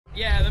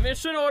Yeah, the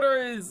mission order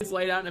is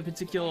laid out in a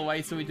particular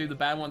way, so we do the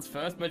bad ones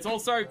first, but it's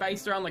also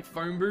based around like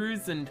phone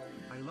booths and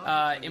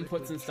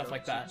inputs and stuff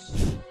like that.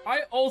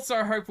 I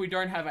also hope we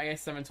don't have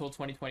AS7 until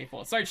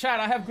 2024. So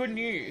chat, I have good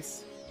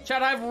news.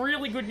 Chat, I have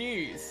really good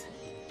news.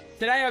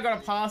 Today I got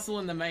a parcel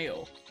in the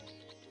mail.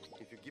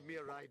 If you give me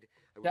a ride,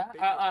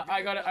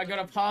 I got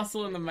a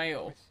parcel in the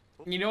mail.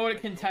 You know what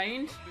it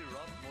contained?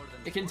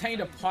 It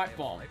contained a pipe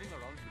bomb.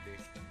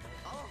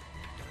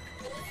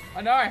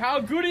 I know, how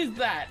good is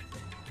that?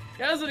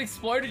 It hasn't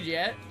exploded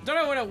yet. Don't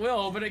know when it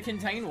will, but it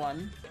contained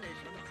one.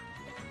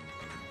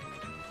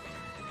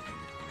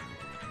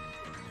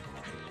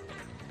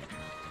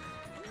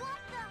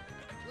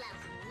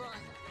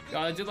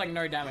 God, it did like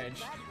no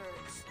damage.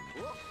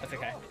 That's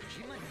okay.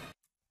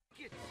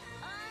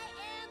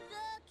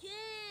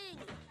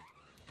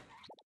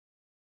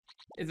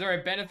 Is there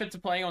a benefit to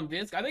playing on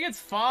disc? I think it's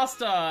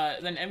faster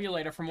than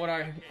emulator from what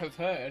I have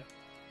heard.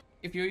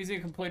 If you're using a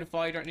completed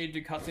file, you don't need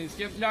to do cutscene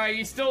skip. No,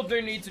 you still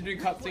do need to do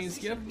cutscene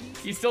skip.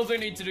 You still do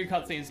need to do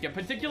cutscene skip,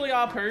 particularly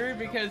ARPU,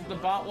 because the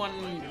Part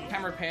 1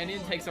 camera pan-in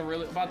takes a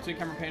really, Part 2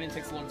 camera pan-in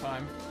takes a long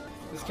time.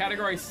 This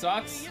category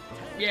sucks.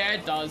 Yeah,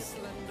 it does.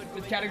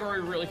 This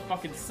category really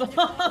fucking sucks.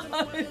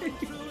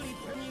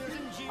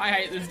 I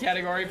hate this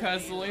category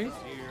personally.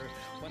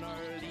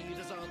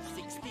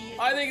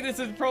 I think this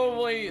is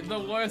probably the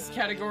worst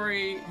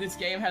category this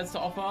game has to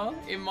offer,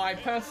 in my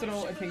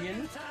personal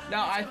opinion.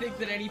 Now, I think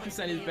that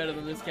 80% is better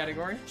than this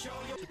category.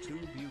 2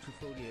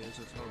 beautiful years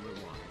at Homer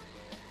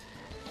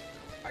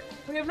 1.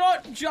 We have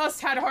not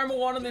just had Homer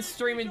 1 on this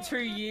stream in 2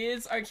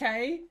 years,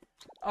 okay?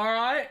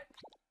 Alright?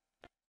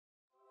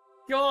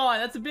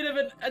 God, that's a bit of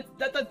an...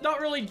 That's not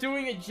really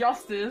doing it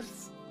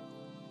justice.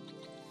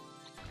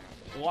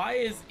 Why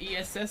is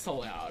ESS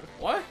allowed?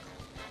 What?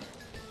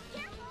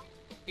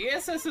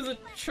 ESS is a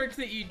trick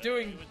that you do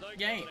in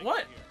game.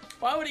 What?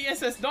 Why would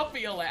ESS not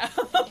be allowed?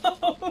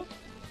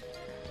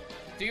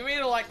 Do you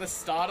mean like the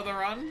start of the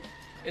run?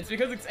 It's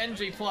because it's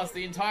NG+,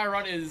 the entire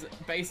run is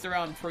based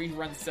around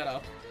pre-run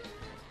setup.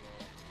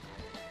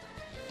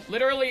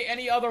 Literally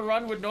any other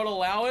run would not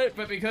allow it,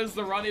 but because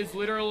the run is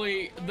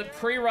literally the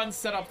pre-run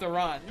set up the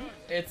run,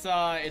 it's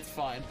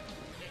fine.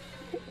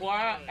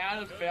 Why are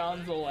out of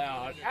bounds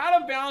allowed?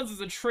 Out of bounds is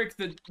a trick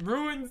that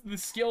ruins the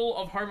skill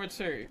of Homer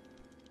 2.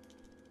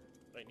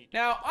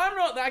 Now, I'm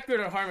not that good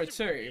at Homer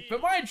 2,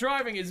 but my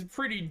driving is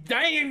pretty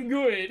dang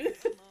good.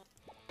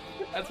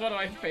 That's one of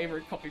my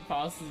favorite copy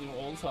passes of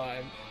all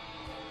time.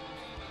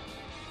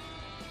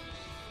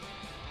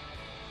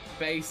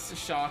 Base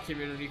shark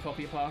immunity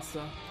copy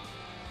pasta.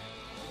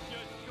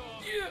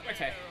 Yeah,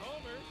 okay.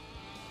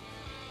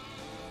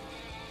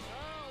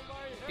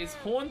 Is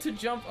horn to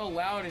jump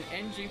allowed in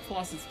NG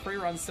Plus's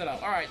pre-run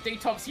setup? Alright,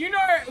 Detox, you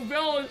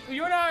know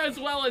as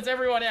well as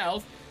everyone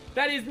else,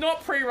 that is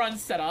not pre-run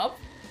setup.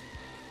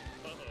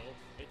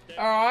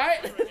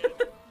 Alright?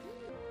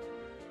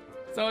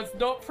 So it's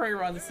not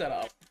pre-run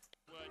setup.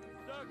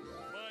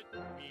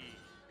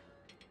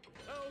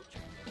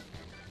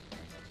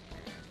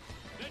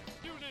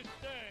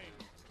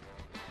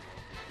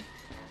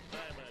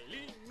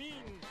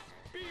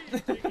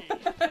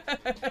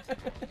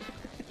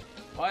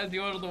 Why is the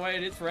order the way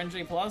it is for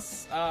NG+?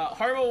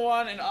 Homer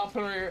 1 and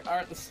ARPU are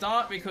at the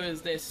start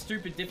because they're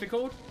stupid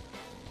difficult.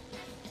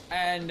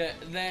 And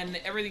then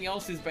everything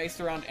else is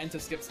based around enter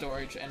skip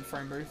storage and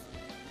frame booth.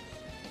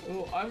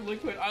 Oh, I'm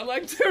Liquid. I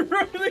like to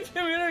run the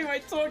community by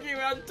talking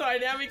about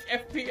dynamic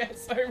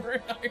FPS over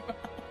and over.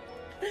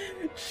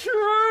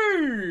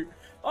 True!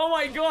 Oh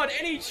my god,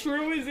 any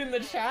true is in the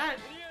chat?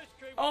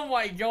 Oh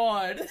my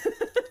god.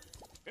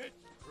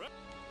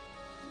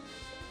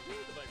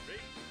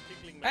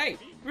 Hey,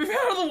 move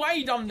out of the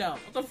way, dum-dum!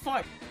 What the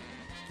fuck?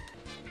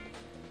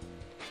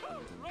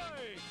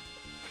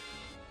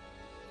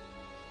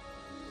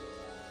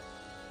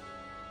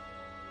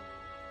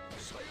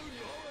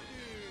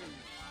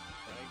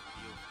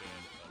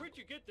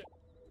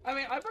 I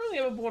mean, I've only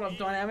ever bought up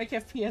dynamic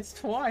FPS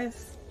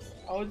twice,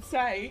 I would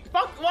say.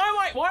 Fuck,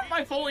 why am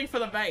I falling for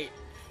the bait?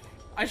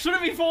 I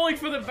shouldn't be falling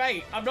for the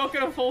bait. I'm not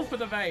gonna fall for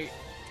the bait.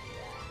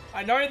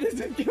 I know this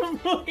is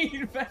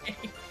complete bait.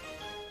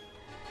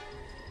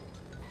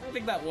 I don't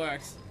think that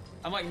works.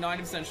 I'm like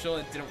 90% sure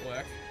it didn't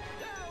work.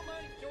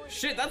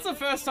 Shit, that's the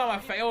first time I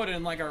failed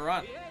in like a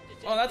run.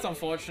 Oh, that's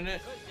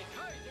unfortunate.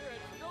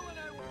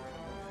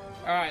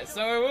 Alright,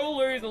 so we will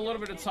lose a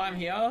little bit of time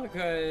here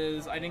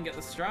because I didn't get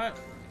the strat.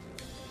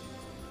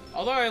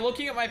 Although,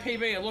 looking at my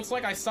PB, it looks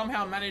like I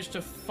somehow managed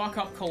to fuck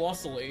up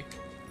colossally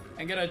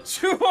and get a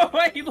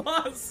 2-away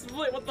last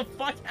split. What the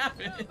fuck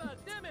happened?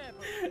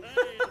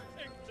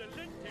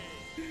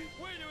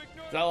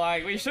 So,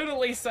 like, we should at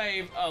least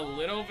save a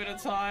little bit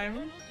of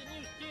time.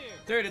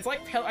 Dude, it's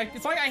like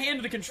I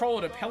handed the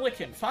controller to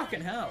Pelican.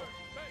 Fucking hell.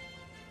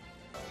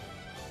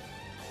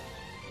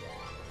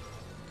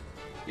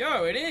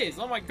 Yo, it is.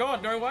 Oh my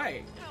god, no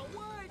way.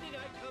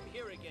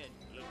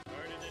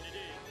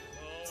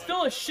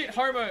 Still a shit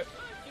Homer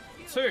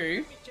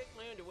 2.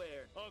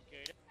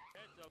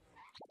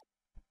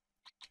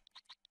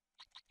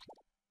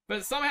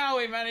 But somehow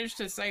we managed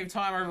to save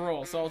time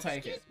overall, so I'll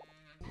take it.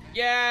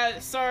 Yeah,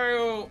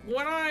 so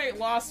when I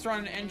last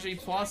run NG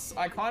Plus,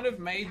 I kind of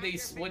made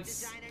these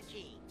splits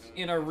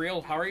in a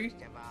real hurry.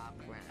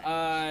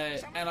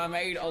 And I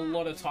made a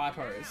lot of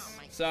typos.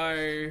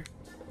 So,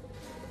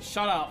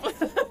 shut up.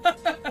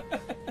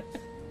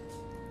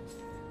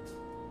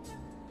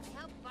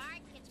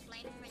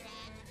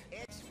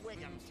 It's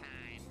Wiggum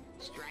time.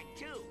 Strike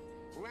two.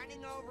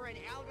 Running over an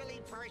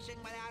elderly person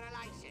without a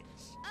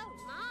license. Oh,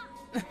 Mom.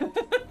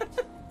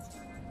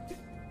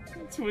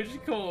 Twitch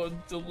code,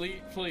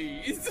 delete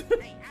please.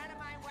 Hey, out of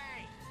my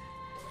way.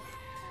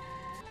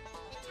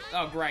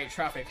 Oh great,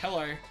 traffic,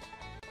 hello.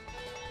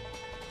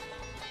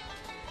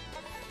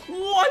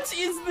 What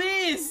is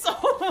this?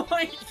 Oh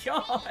my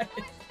god.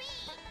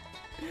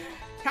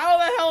 How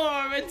the hell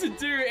am I meant to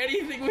do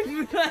anything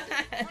with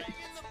that?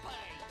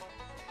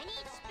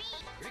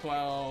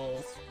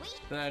 12,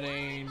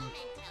 13,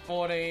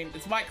 14.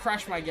 This might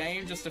crash my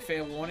game, just a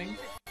fair warning.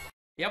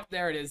 Yep,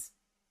 there it is.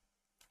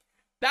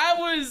 That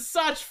was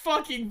such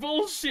fucking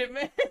bullshit,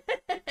 man.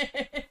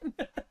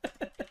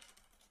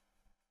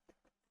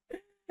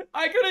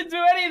 I couldn't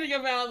do anything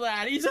about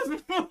that. He just...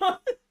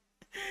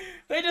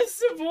 They just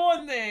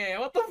spawned there.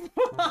 What the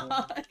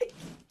fuck?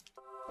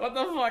 What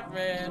the fuck,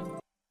 man?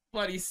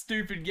 Bloody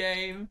stupid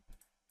game.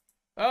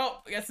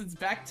 Well, I guess it's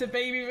back to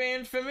Baby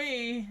Van for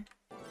me.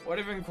 What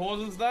even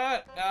causes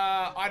that?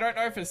 I don't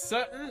know for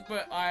certain,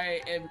 but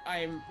I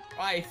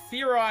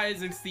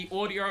theorize it's the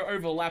audio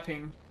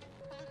overlapping.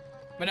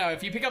 But no,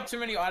 if you pick up too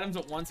many items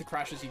at once, it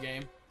crashes your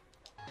game.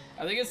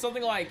 I think it's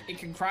something like, it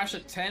can crash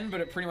at 10, but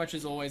it pretty much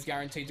is always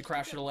guaranteed to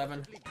crash at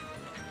 11.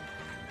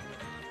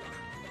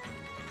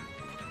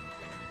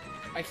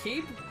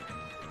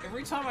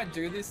 Every time I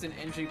do this in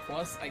NG+,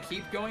 I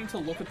keep going to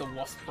look at the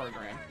WASP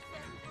program.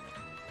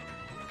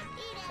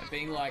 And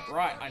being like,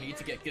 right, I need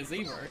to get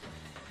Gazebo.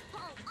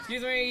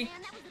 Excuse me!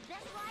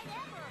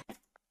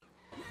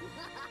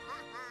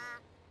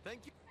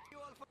 Thank you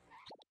all for...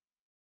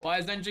 Why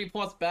is NG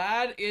Plus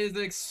bad? It is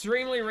an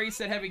extremely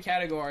reset heavy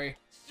category.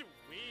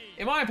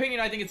 In my opinion,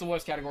 I think it's the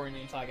worst category in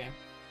the entire game.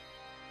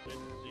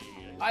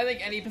 I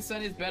think any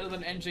percent is better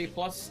than NG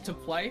Plus to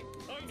play.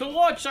 To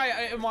watch,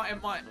 I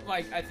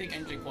think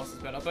NG Plus is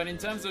better, but in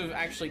terms of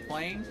actually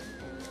playing,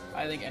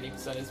 I think any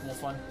percent is more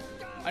fun.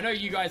 I know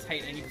you guys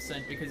hate any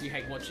percent because you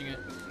hate watching it,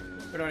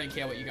 but I don't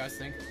care what you guys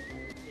think.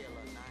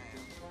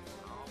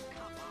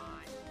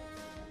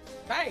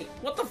 Hey,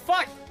 what the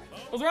fuck?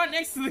 I was right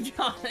next to the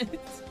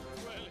guns.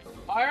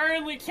 I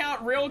only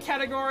count real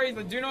categories.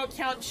 I do not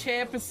count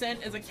chair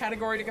percent as a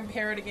category to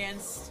compare it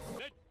against.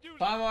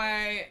 By the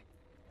way,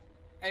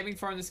 aiming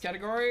for in this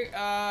category,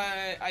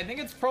 I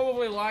think it's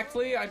probably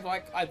likely I'd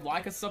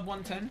like a sub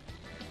 110,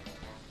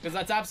 because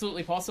that's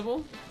absolutely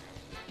possible.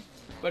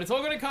 But it's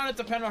all gonna kind of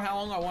depend on how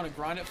long I want to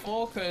grind it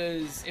for,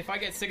 because if I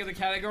get sick of the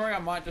category, I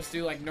might just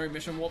do like no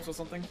mission warps or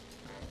something.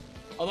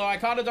 Although I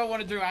kind of don't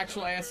want to do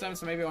actual ASM,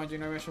 so maybe I won't do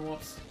no mission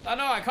warps. I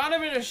know, I kind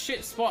of in a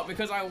shit spot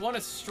because I want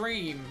to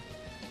stream,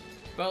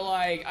 but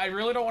like, I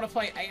really don't want to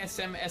play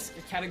ASM-esque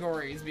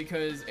categories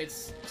because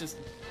it's just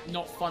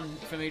not fun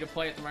for me to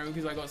play at the moment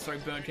because I got so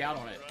burnt out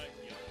on it.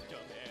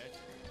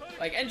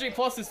 Like, NG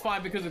Plus is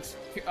fine because it's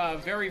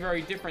very,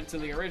 very different to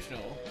the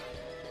original.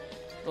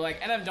 But like,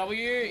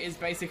 NMW is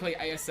basically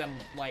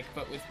ASM-like,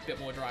 but with a bit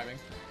more driving.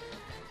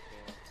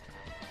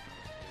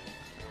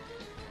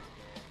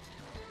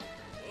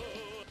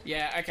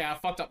 Yeah, okay, I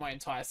fucked up my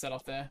entire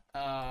setup there.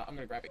 I'm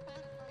gonna grab it.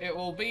 It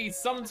will be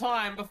some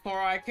time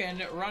before I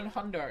can run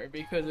Hundo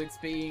because it's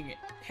being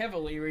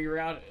heavily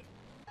rerouted.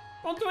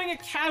 I'm doing a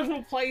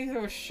casual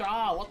playthrough of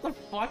Shah, what the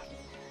fuck?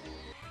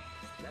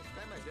 Last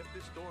time I left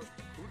this door,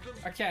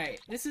 Okay,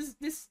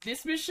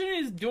 this mission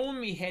is doing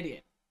me head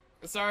in.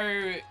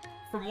 So,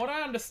 from what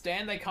I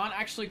understand, they can't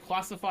actually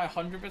classify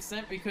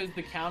 100% because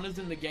the counters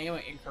in the game are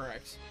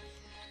incorrect.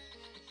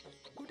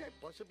 could I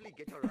possibly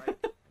get a ride?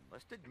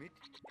 Must admit,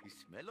 the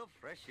smell of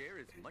fresh air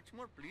is much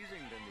more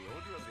pleasing than the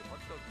odor of the hot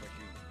dog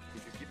machine.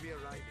 If you give me a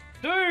ride,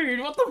 Dude,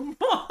 what the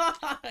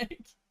fuck? if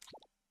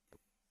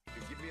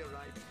you give me a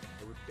ride,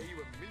 I would pay you $1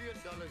 million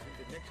in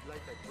the next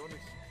life, I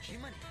promise.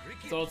 Jiminy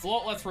cricket. So it's a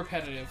lot less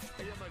repetitive.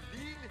 I am a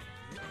lean...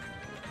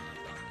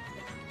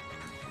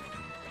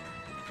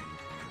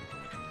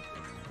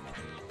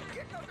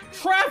 Get out of the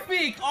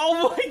Traffic!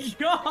 Oh my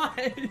god!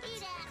 Eat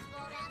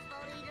asphalt,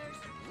 asphalt eaters.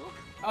 Look,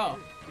 Oh,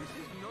 this is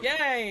not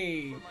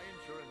yay! for my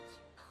insurance.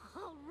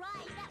 All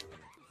right.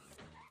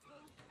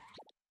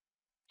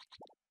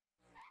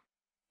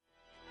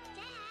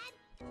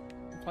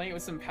 Dad, I'm playing it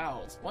with some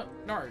pals. What?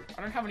 No,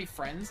 I don't have any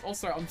friends.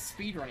 Also, I'm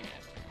speedrunning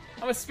it.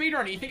 I'm a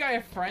speedrunner. You think I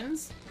have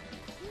friends?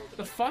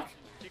 The fuck?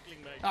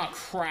 Oh,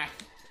 crap.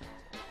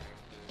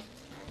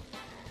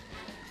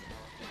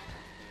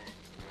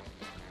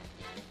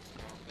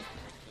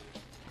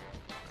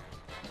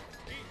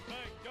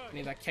 I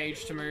need that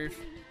cage to move.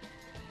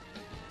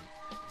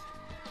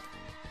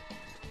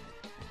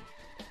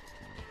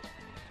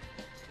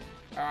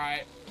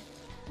 Alright.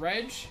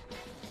 Reg?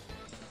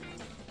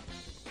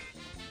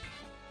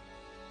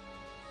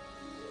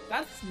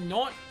 That's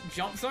not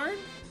jump zone?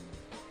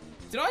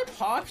 Did I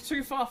park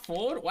too far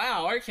forward?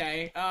 Wow,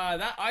 okay.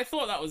 I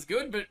thought that was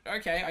good, but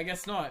okay, I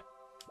guess not.